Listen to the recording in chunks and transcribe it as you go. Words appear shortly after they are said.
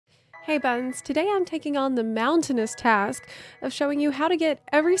Hey Buns, today I'm taking on the mountainous task of showing you how to get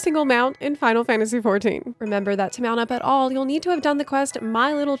every single mount in Final Fantasy XIV. Remember that to mount up at all, you'll need to have done the quest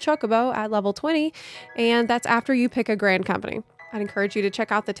My Little Chocobo at level 20, and that's after you pick a Grand Company. I'd encourage you to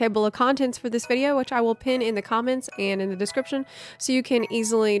check out the table of contents for this video, which I will pin in the comments and in the description, so you can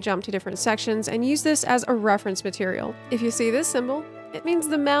easily jump to different sections and use this as a reference material. If you see this symbol, it means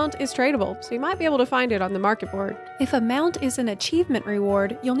the mount is tradable, so you might be able to find it on the market board. If a mount is an achievement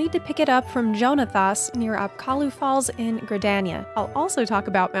reward, you'll need to pick it up from Jonathas near Apkalu Falls in Gridania. I'll also talk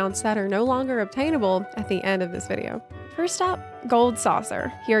about mounts that are no longer obtainable at the end of this video. First up, Gold Saucer.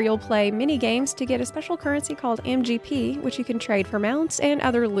 Here you'll play mini games to get a special currency called MGP, which you can trade for mounts and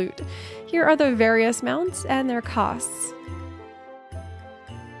other loot. Here are the various mounts and their costs.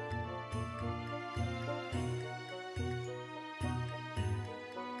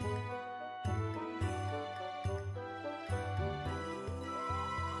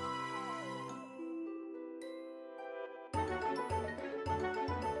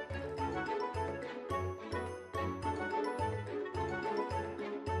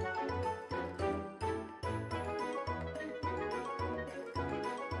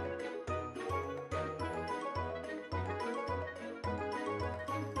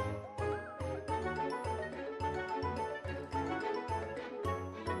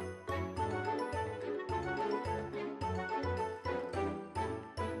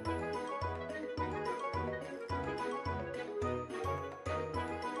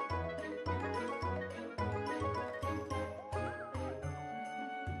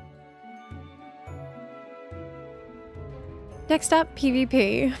 Next up,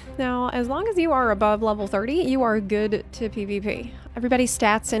 PvP. Now, as long as you are above level 30, you are good to PvP. Everybody's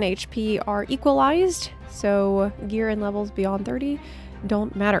stats and HP are equalized, so gear and levels beyond 30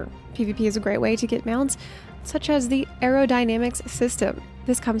 don't matter. PvP is a great way to get mounts, such as the Aerodynamics system.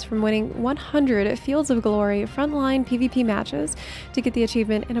 This comes from winning 100 Fields of Glory frontline PvP matches to get the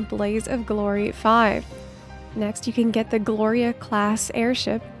achievement in a Blaze of Glory 5. Next, you can get the Gloria class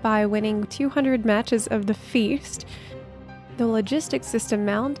airship by winning 200 matches of the Feast. The Logistics System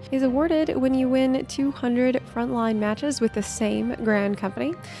mount is awarded when you win 200 frontline matches with the same Grand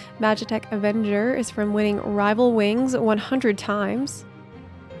Company. Magitech Avenger is from winning Rival Wings 100 times.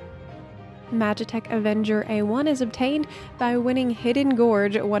 Magitech Avenger A1 is obtained by winning Hidden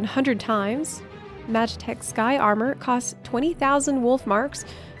Gorge 100 times. Magitech Sky Armor costs 20,000 wolf marks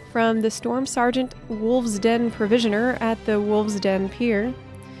from the Storm Sergeant Wolf's Den Provisioner at the Wolf's Den Pier.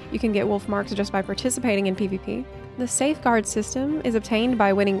 You can get wolf marks just by participating in PvP. The Safeguard system is obtained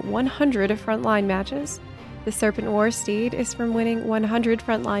by winning 100 frontline matches. The Serpent War Steed is from winning 100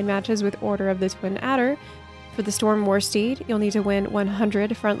 frontline matches with Order of the Twin Adder. For the Storm War Steed, you'll need to win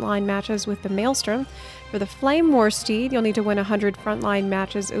 100 frontline matches with the Maelstrom. For the Flame War Steed, you'll need to win 100 frontline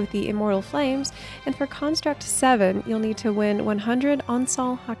matches with the Immortal Flames. And for Construct 7, you'll need to win 100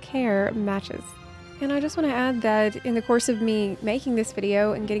 Onsal Hakair matches. And I just want to add that in the course of me making this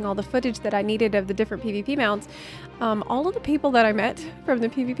video and getting all the footage that I needed of the different PvP mounts, all of the people that I met from the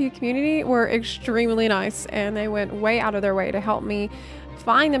PvP community were extremely nice, and they went way out of their way to help me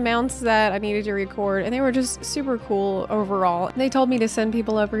find the mounts that I needed to record, and they were just super cool overall. They told me to send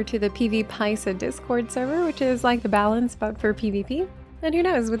people over to the PvPaisa Discord server, which is like the balance but for PvP. And who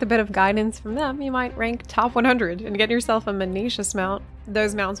knows, with a bit of guidance from them, you might rank top 100 and get yourself a Menatius mount.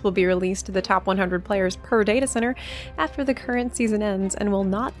 Those mounts will be released to the top 100 players per data center after the current season ends and will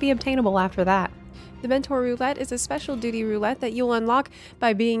not be obtainable after that. The Mentor Roulette is a special duty roulette that you'll unlock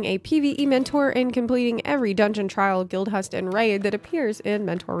by being a PvE mentor and completing every dungeon, trial, guild hunt, and raid that appears in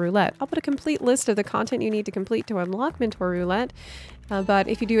Mentor Roulette. I'll put a complete list of the content you need to complete to unlock Mentor Roulette, but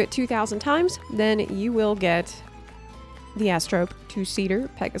if you do it 2,000 times, then you will get the Astrope 2-seater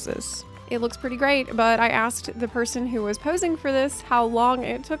Pegasus. It looks pretty great, but I asked the person who was posing for this how long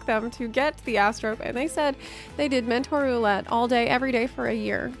it took them to get the Astrope, and they said they did Mentor Roulette all day, every day for a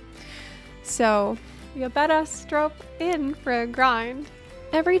year. So, you better strap in for a grind.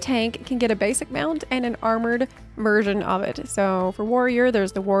 Every tank can get a basic mount and an armored version of it. So, for Warrior,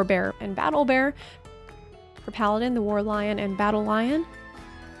 there's the War Bear and Battle Bear. For Paladin, the War Lion and Battle Lion.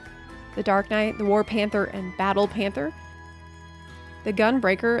 The Dark Knight, the War Panther and Battle Panther. The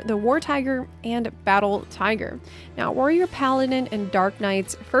Gunbreaker, the War Tiger, and Battle Tiger. Now, Warrior, Paladin, and Dark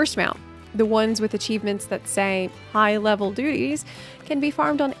Knight's first mount, the ones with achievements that say high-level duties, can be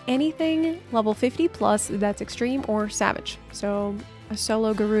farmed on anything level 50 plus that's extreme or savage. So, a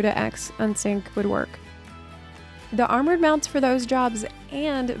solo Garuda X unsync would work. The armored mounts for those jobs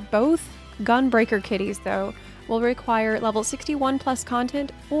and both Gunbreaker kitties, though, will require level 61 plus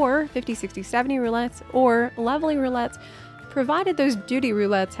content or 50, 60, 70 roulettes or leveling roulettes provided those duty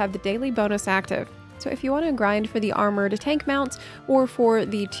roulettes have the daily bonus active. So if you want to grind for the armored tank mounts or for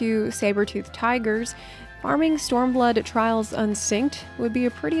the 2 saber-toothed tigers, farming Stormblood Trials Unsynced would be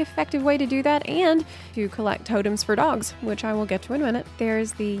a pretty effective way to do that, and to collect totems for dogs, which I will get to in a minute.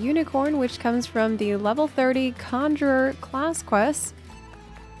 There's the Unicorn, which comes from the level 30 Conjurer class quest,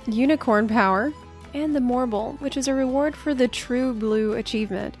 Unicorn Power, and the Morble, which is a reward for the True Blue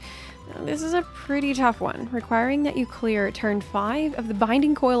achievement. Now, this is a pretty tough one, requiring that you clear turn 5 of the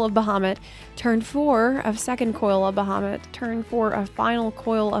Binding Coil of Bahamut, turn 4 of Second Coil of Bahamut, turn 4 of Final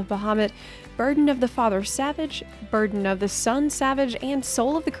Coil of Bahamut, Burden of the Father Savage, Burden of the Son Savage, and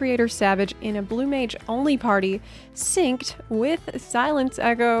Soul of the Creator Savage in a Blue Mage only party, synced with Silence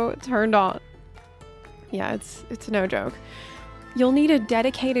Echo turned on. Yeah, it's no joke. You'll need a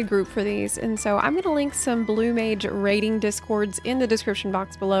dedicated group for these, and so I'm going to link some Blue Mage raiding discords in the description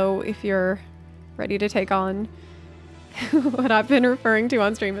box below if you're ready to take on what I've been referring to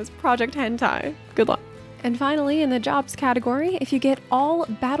on stream as Project Hentai. Good luck. And finally, in the jobs category, if you get all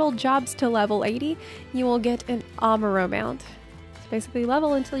battle jobs to level 80, you will get an Amuro mount. It's basically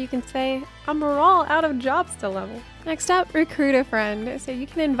level until you can say, I'm all out of jobs to level. Next up, recruit a friend. So you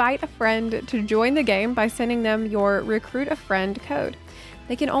can invite a friend to join the game by sending them your recruit a friend code.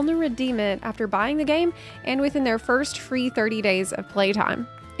 They can only redeem it after buying the game and within their first free 30 days of playtime.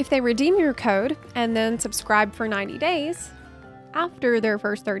 If they redeem your code and then subscribe for 90 days, after their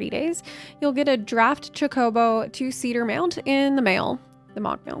first 30 days, you'll get a Draft Chocobo 2-seater mount in the mail, the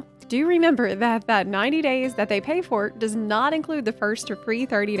mock mail. Do remember that that 90 days that they pay for does not include the first free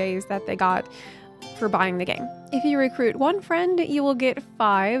 30 days that they got for buying the game. If you recruit one friend, you will get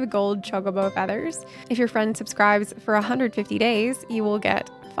 5 gold chocobo feathers. If your friend subscribes for 150 days, you will get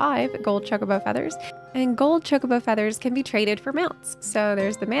 5 gold chocobo feathers. And gold chocobo feathers can be traded for mounts. So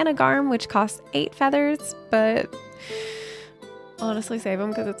there's the Mana Garm, which costs 8 feathers, but honestly save them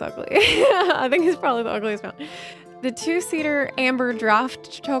because it's ugly. I think it's probably the ugliest mount. The 2-seater Amber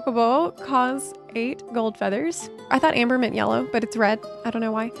Draft Chocobo costs 8 gold feathers. I thought amber meant yellow, but it's red. I don't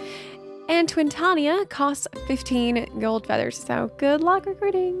know why. And Twintania costs 15 gold feathers, so good luck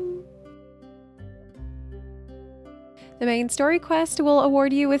recruiting! The main story quest will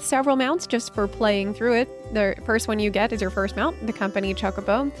award you with several mounts just for playing through it. The first one you get is your first mount, the Company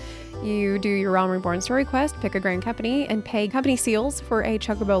Chocobo. You do your Realm Reborn story quest, pick a grand company, and pay company seals for a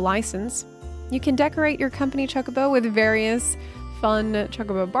Chocobo license. You can decorate your Company Chocobo with various fun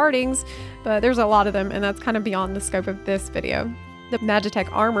Chocobo bardings, but there's a lot of them, and that's kind of beyond the scope of this video. The Magitech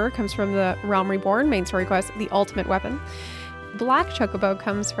armor comes from the Realm Reborn main story quest, The Ultimate Weapon. Black Chocobo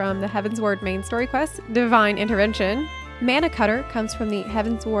comes from the Heavensward main story quest, Divine Intervention. Mana Cutter comes from the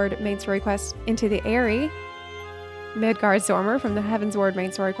Heavensward main story quest, Into the Airy. Midgard Zormer from the Heavensward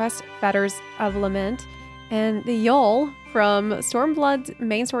main story quest, Fetters of Lament. And the Yol from Stormblood's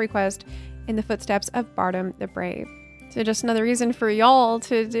main story quest, In the Footsteps of Bardam the Brave. So just another reason for y'all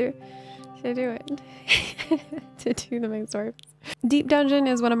to do it. To do the main story. Deep Dungeon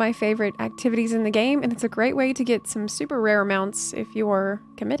is one of my favorite activities in the game, and it's a great way to get some super rare mounts if you're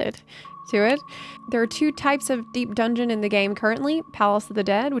committed to it. There are 2 types of Deep Dungeon in the game currently, Palace of the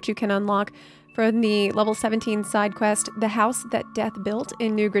Dead, which you can unlock from the level 17 side quest, The House That Death Built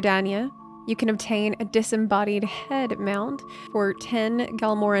in New Gridania. You can obtain a disembodied head mount for 10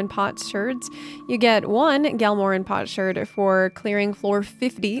 Galmoran potsherds. You get 1 Galmoran potsherd for clearing floor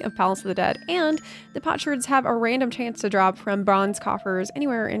 50 of Palace of the Dead, and the potsherds have a random chance to drop from bronze coffers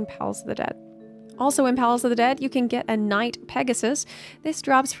anywhere in Palace of the Dead. Also in Palace of the Dead, you can get a Knight Pegasus. This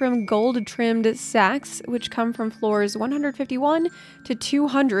drops from gold-trimmed sacks, which come from floors 151 to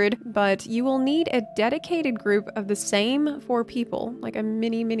 200, but you will need a dedicated group of the same 4 people, like a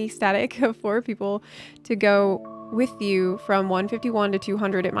mini static of 4 people, to go with you from 151 to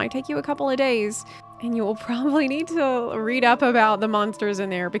 200. It might take you a couple of days, and you will probably need to read up about the monsters in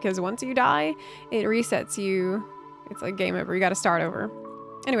there, because once you die, it resets you. It's like game over. You got to start over.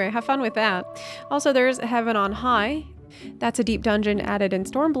 Anyway, have fun with that. Also, there's Heaven on High. That's a deep dungeon added in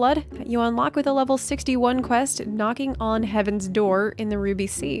Stormblood that you unlock with a level 61 quest, Knocking on Heaven's Door in the Ruby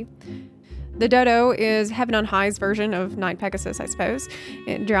Sea. The Dodo is Heaven on High's version of Knight Pegasus, I suppose.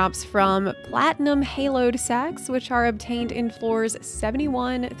 It drops from platinum haloed sacks, which are obtained in floors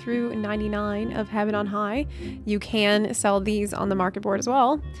 71 through 99 of Heaven on High. You can sell these on the market board as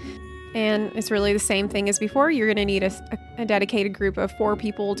well. And it's really the same thing as before. You're going to need a dedicated group of 4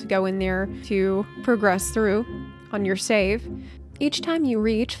 people to go in there to progress through on your save. Each time you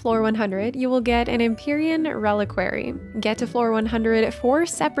reach floor 100, you will get an Empyrean Reliquary. Get to floor 100 4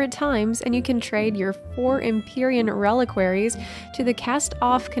 separate times, and you can trade your 4 Empyrean Reliquaries to the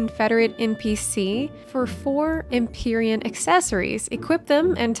cast-off Confederate NPC for 4 Empyrean accessories. Equip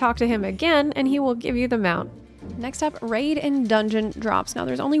them and talk to him again, and he will give you the mount. Next up, raid and dungeon drops. Now,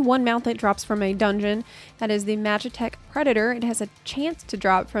 there's only one mount that drops from a dungeon. That is the Magitech Predator. It has a chance to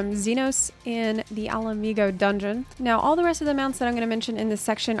drop from Xenos in the Alamigo dungeon. Now, all the rest of the mounts that I'm going to mention in this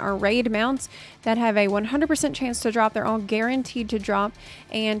section are raid mounts that have a 100% chance to drop. They're all guaranteed to drop.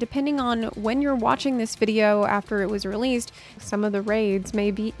 And depending on when you're watching this video after it was released, some of the raids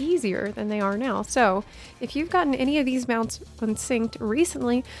may be easier than they are now. So, if you've gotten any of these mounts unsynced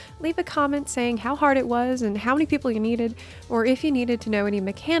recently, leave a comment saying how hard it was and how many people you needed, or if you needed to know any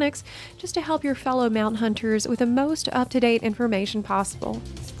mechanics, just to help your fellow mount hunters with the most up-to-date information possible.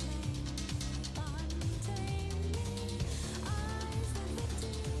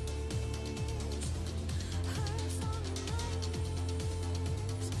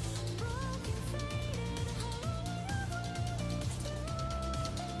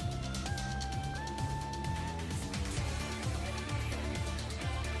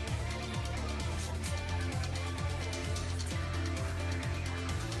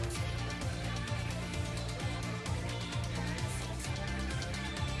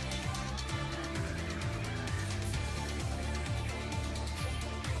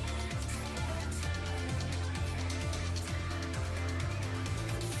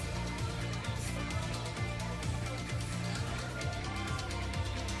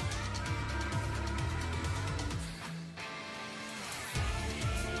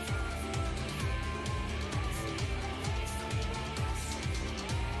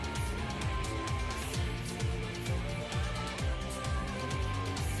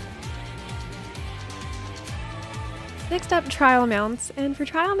 Next up, trial mounts. And for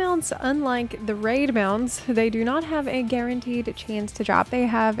trial mounts, unlike the raid mounts, they do not have a guaranteed chance to drop. They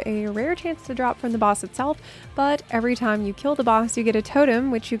have a rare chance to drop from the boss itself, but every time you kill the boss, you get a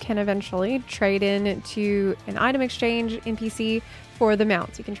totem, which you can eventually trade in to an item exchange NPC for the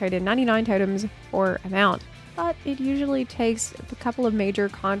mounts. You can trade in 99 totems for a mount. But it usually takes a couple of major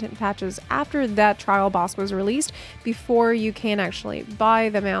content patches after that trial boss was released before you can actually buy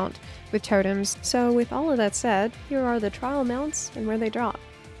the mount with totems. So with all of that said, here are the trial mounts and where they drop.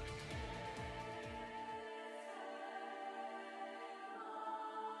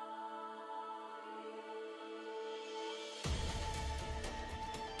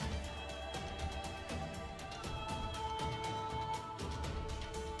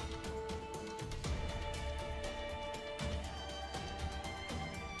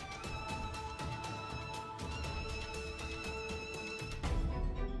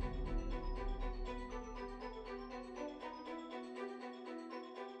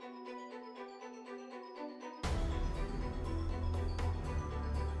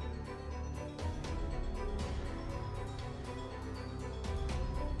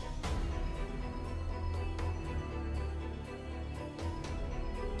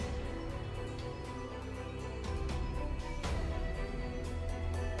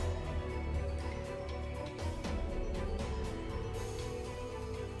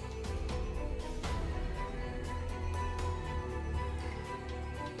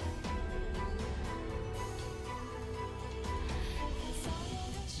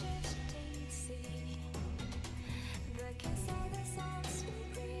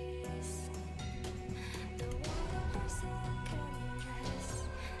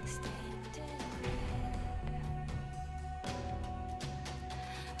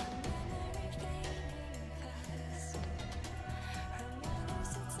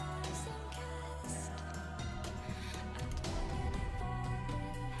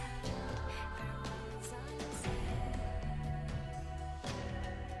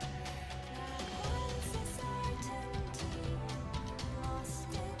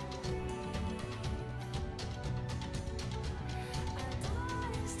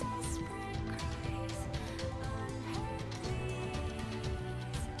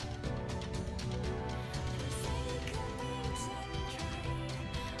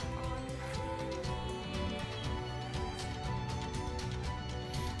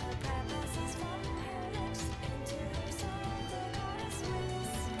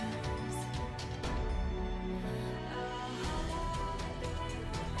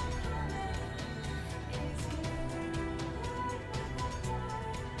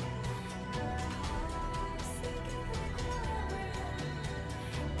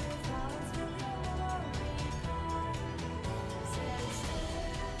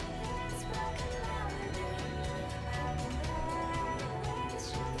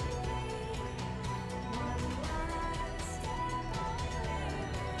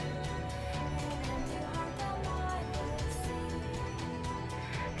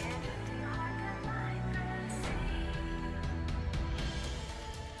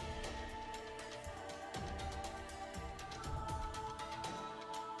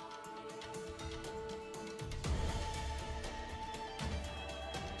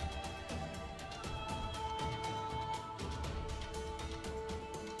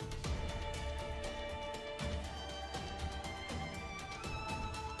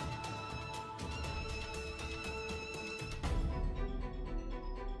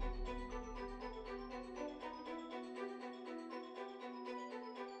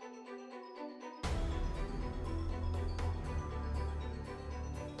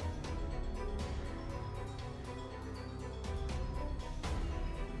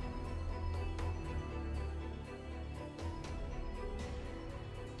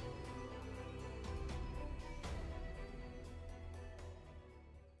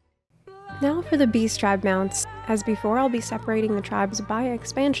 Now for the Beast Tribe mounts. As before, I'll be separating the tribes by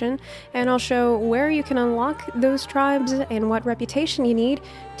expansion, and I'll show where you can unlock those tribes and what reputation you need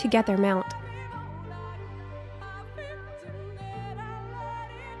to get their mount.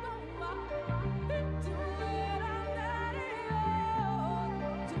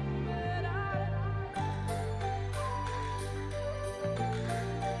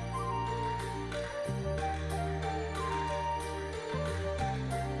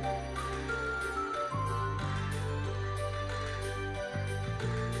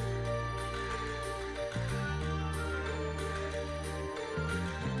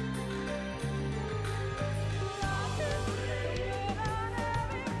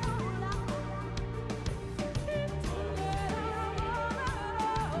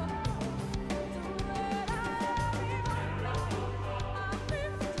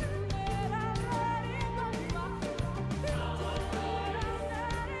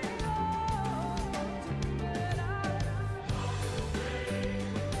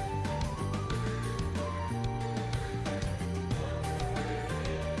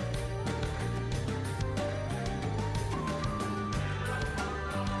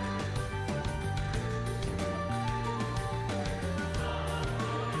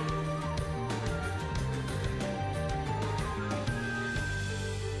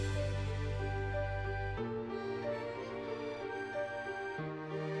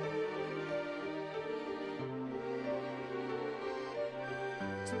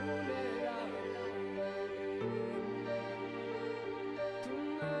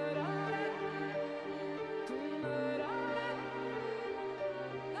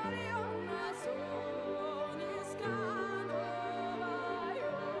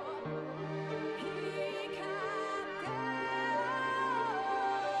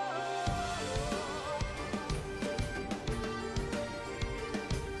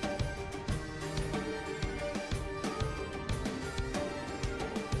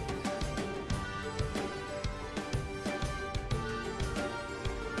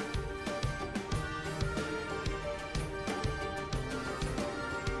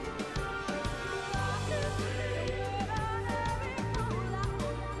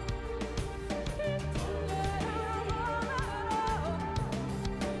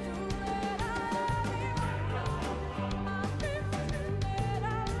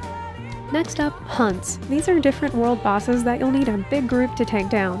 Next up, hunts. These are different world bosses that you'll need a big group to take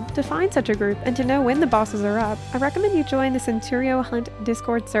down. To find such a group and to know when the bosses are up, I recommend you join the Centurio Hunt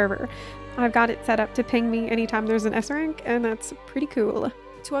Discord server. I've got it set up to ping me anytime there's an S rank, and that's pretty cool.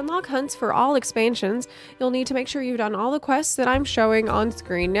 To unlock hunts for all expansions, you'll need to make sure you've done all the quests that I'm showing on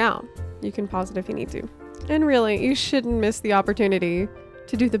screen now. You can pause it if you need to. And really, you shouldn't miss the opportunity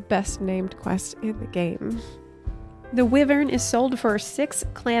to do the best named quest in the game. The Wyvern is sold for 6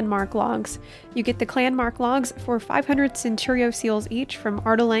 clan mark logs. You get the clan mark logs for 500 Centurio seals each from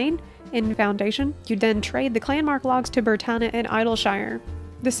Ardelaine in Foundation. You then trade the clan mark logs to Bertana and Idleshire.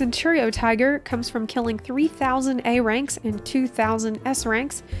 The Centurio Tiger comes from killing 3,000 A ranks and 2,000 S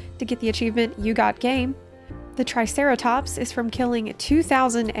ranks to get the achievement You Got Game. The Triceratops is from killing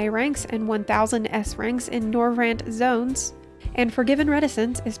 2,000 A ranks and 1,000 S ranks in Norvrant zones. And Forgiven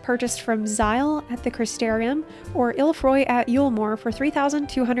Reticence is purchased from Zyle at the Crystarium or Ilfroy at Yulemoor for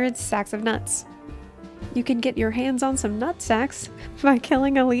 3,200 stacks of nuts. You can get your hands on some nut sacks by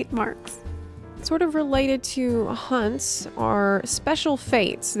killing elite marks. Sort of related to hunts are special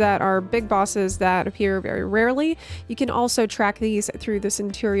fates that are big bosses that appear very rarely. You can also track these through the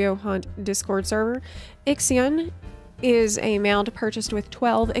Centurio Hunt Discord server. Ixion is a mount purchased with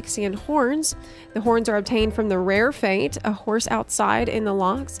 12 Ixion horns. The horns are obtained from the rare fate, a horse outside in the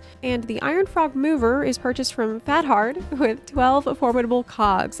locks, and the Iron Frog Mover is purchased from Fathard with 12 formidable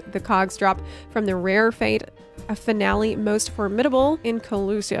cogs. The cogs drop from the rare fate, a finale most formidable in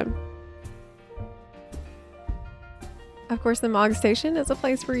Colusia. Of course, the Mog Station is a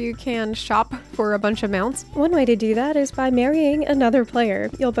place where you can shop for a bunch of mounts. One way to do that is by marrying another player.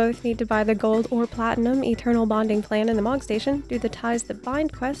 You'll both need to buy the Gold or Platinum Eternal Bonding Plan in the Mog Station, do the Ties That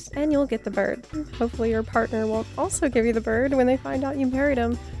Bind quest, and you'll get the bird. Hopefully your partner will also give you the bird when they find out you married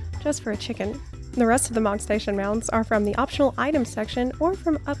him, just for a chicken. The rest of the Mog Station mounts are from the optional items section or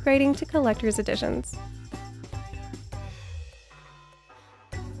from upgrading to collector's editions.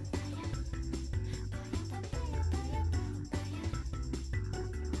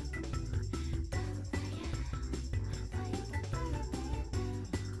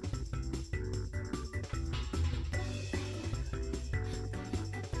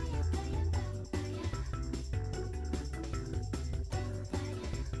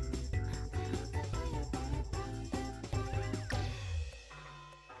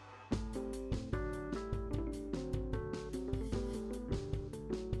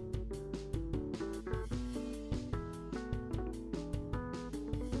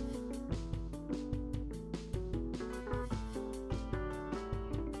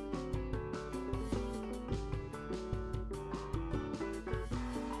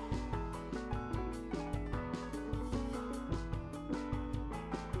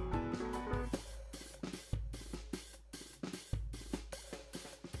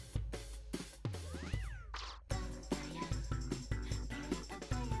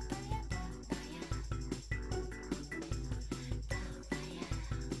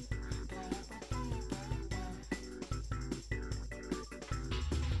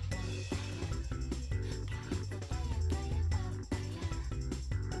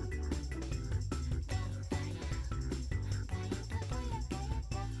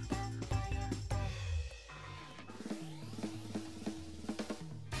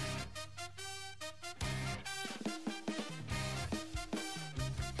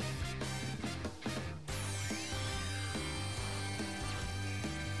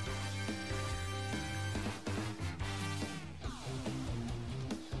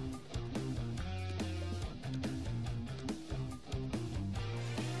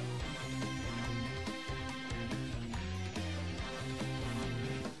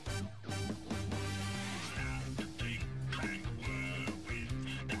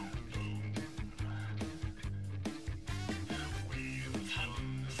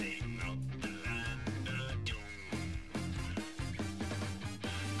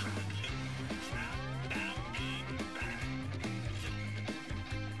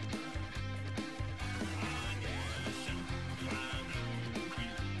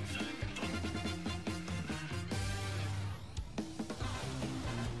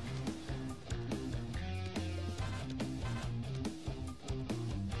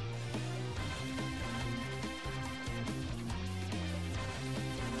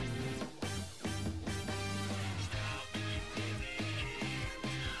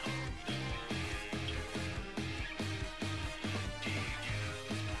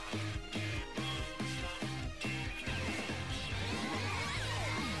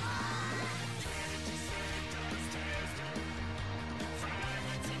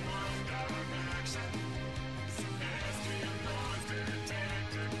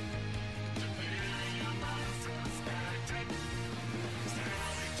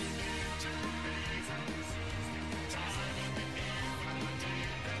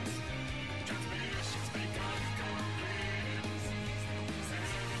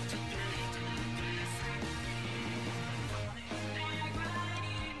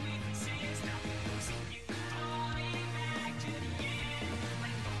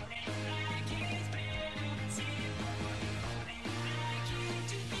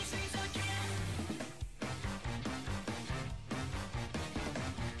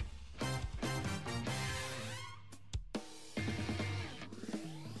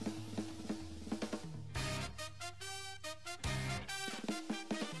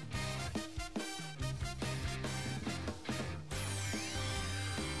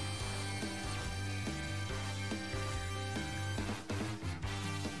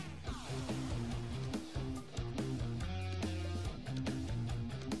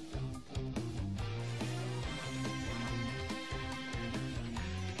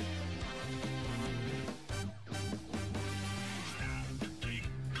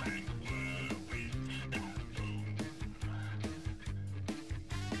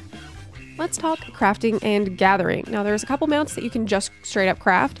 let's talk crafting and gathering. Now there's a couple mounts that you can just straight up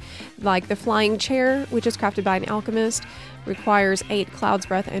craft, like the flying chair, which is crafted by an alchemist, requires 8 Cloud's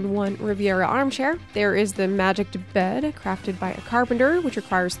Breath and 1 Riviera armchair. There is the magicked bed, crafted by a carpenter, which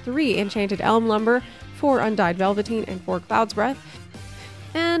requires 3 enchanted elm lumber, 4 undyed velveteen, and 4 Cloud's Breath.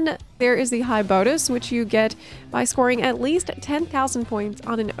 And there is the high bonus, which you get by scoring at least 10,000 points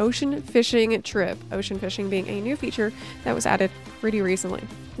on an ocean fishing trip. Ocean fishing being a new feature that was added pretty recently.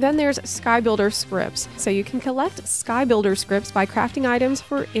 Then there's Skybuilder scripts. So you can collect Skybuilder scripts by crafting items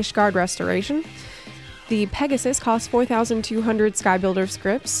for Ishgard Restoration. The Pegasus costs 4,200 Skybuilder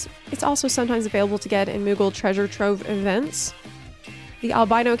scripts. It's also sometimes available to get in Moogle Treasure Trove events. The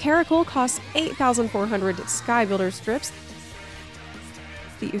Albino Caracal costs 8,400 Skybuilder scripts.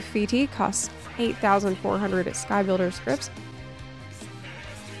 The Ufiti costs 8,400 Skybuilder scripts.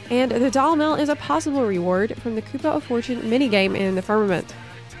 And the Dalmel is a possible reward from the Koopa of Fortune minigame in the Firmament.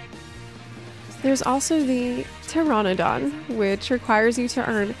 There's also the Pteranodon, which requires you to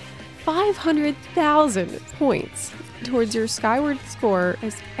earn 500,000 points towards your Skyward score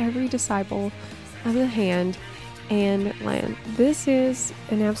as every disciple of the Hand and Land. This is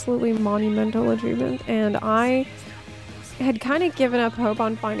an absolutely monumental achievement, and I had kind of given up hope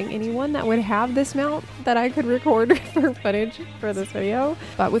on finding anyone that would have this mount that I could record for footage for this video.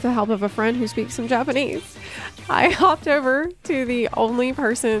 But with the help of a friend who speaks some Japanese, I hopped over to the only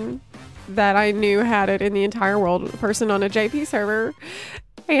person that I knew had it in the entire world, a person on a JP server.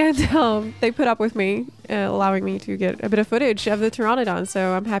 And they put up with me, allowing me to get a bit of footage of the Pteranodon.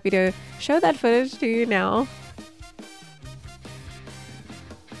 So I'm happy to show that footage to you now.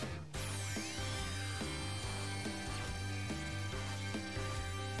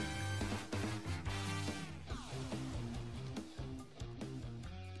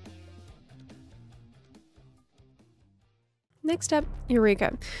 Next up,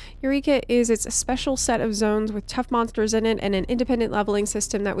 Eureka. Eureka is its special set of zones with tough monsters in it and an independent leveling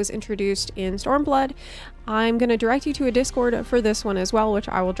system that was introduced in Stormblood. I'm going to direct you to a Discord for this one as well, which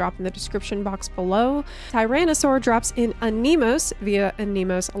I will drop in the description box below. Tyrannosaur drops in Anemos via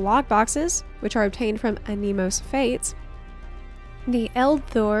Anemos logboxes, which are obtained from Anemos Fates. The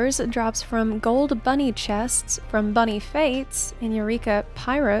Eldthors drops from gold bunny chests from Bunny Fates in Eureka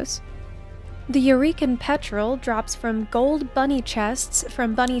Pyros. The Eurekan Petrel drops from gold bunny chests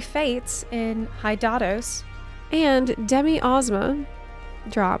from Bunny Fates in Hydatos. And Demi Ozma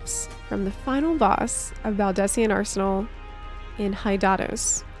drops from the final boss of Baldessian Arsenal in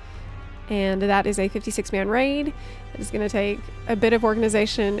Hydatos. And that is a 56-man raid. It's going to take a bit of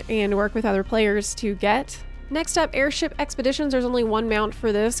organization and work with other players to get. Next up, Airship Expeditions. There's only one mount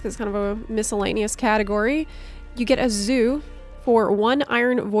for this because it's kind of a miscellaneous category. You get a zoo for 1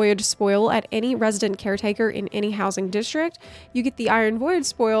 Iron Voyage spoil at any resident caretaker in any housing district. You get the Iron Voyage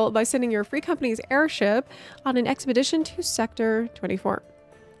spoil by sending your free company's airship on an expedition to Sector 24.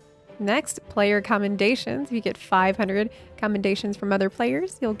 Next, player commendations. You get 500 commendations from other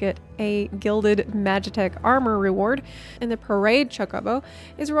players. You'll get a gilded Magitech armor reward. And the Parade Chocobo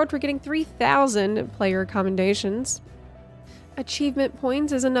is a reward for getting 3,000 player commendations. Achievement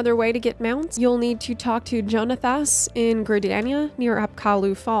points is another way to get mounts. You'll need to talk to Jonathas in Gridania near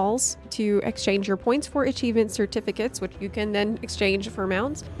Apkalu Falls to exchange your points for achievement certificates, which you can then exchange for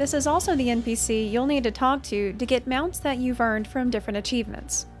mounts. This is also the NPC you'll need to talk to get mounts that you've earned from different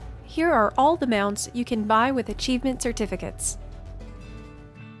achievements. Here are all the mounts you can buy with achievement certificates.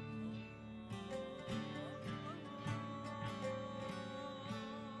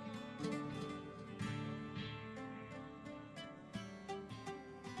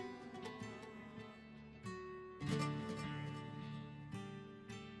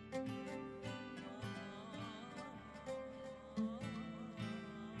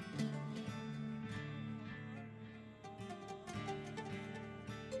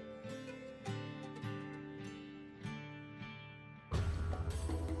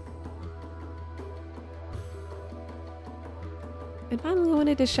 And finally, I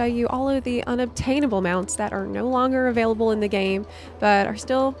wanted to show you all of the unobtainable mounts that are no longer available in the game, but are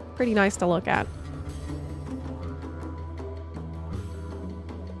still pretty nice to look at.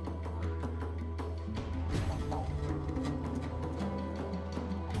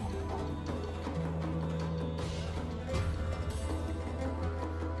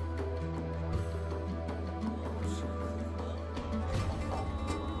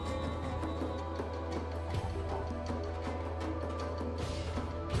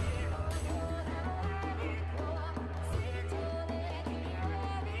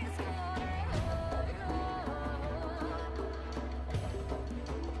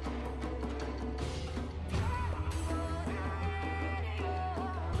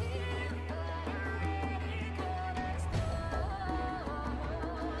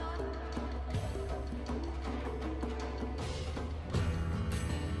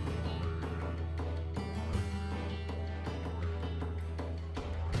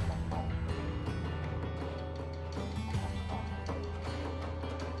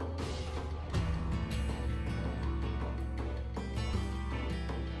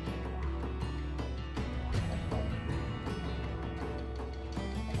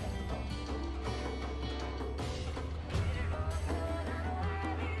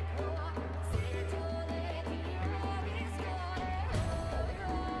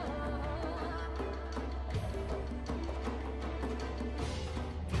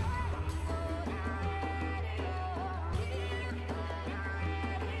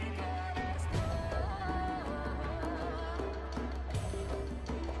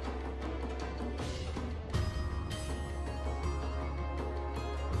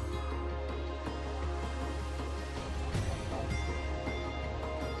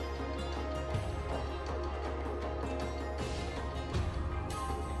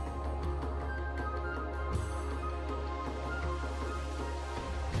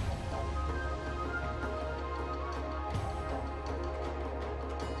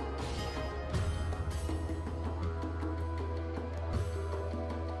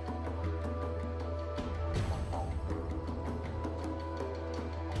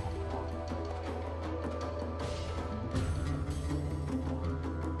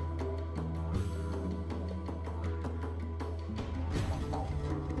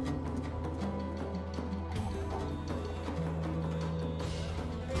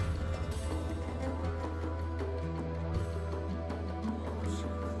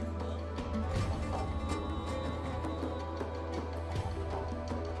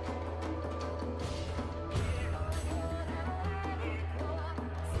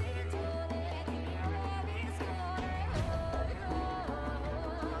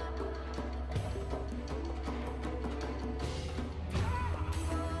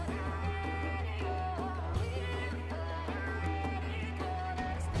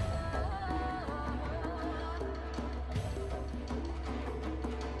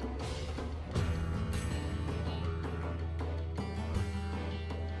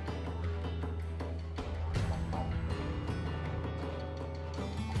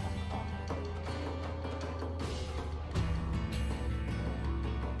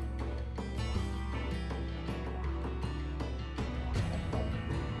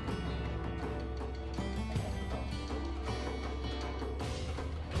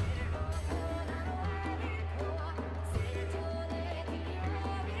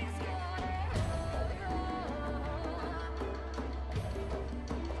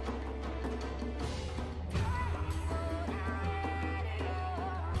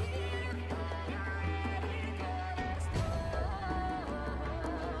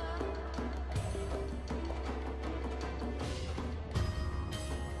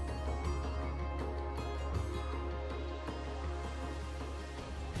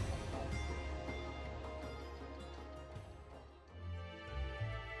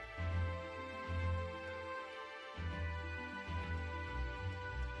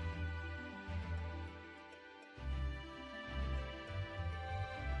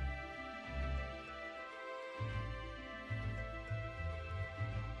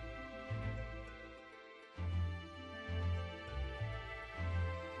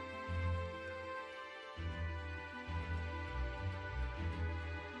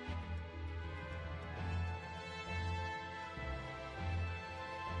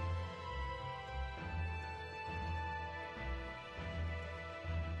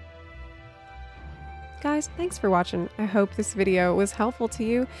 Guys, thanks for watching. I hope this video was helpful to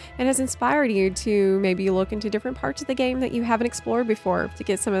you and has inspired you to maybe look into different parts of the game that you haven't explored before to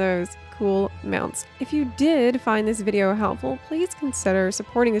get some of those cool mounts. If you did find this video helpful, please consider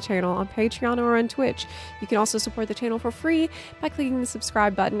supporting the channel on Patreon or on Twitch. You can also support the channel for free by clicking the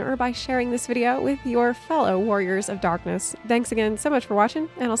subscribe button or by sharing this video with your fellow Warriors of Darkness. Thanks again so much for watching,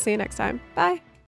 and I'll see you next time. Bye!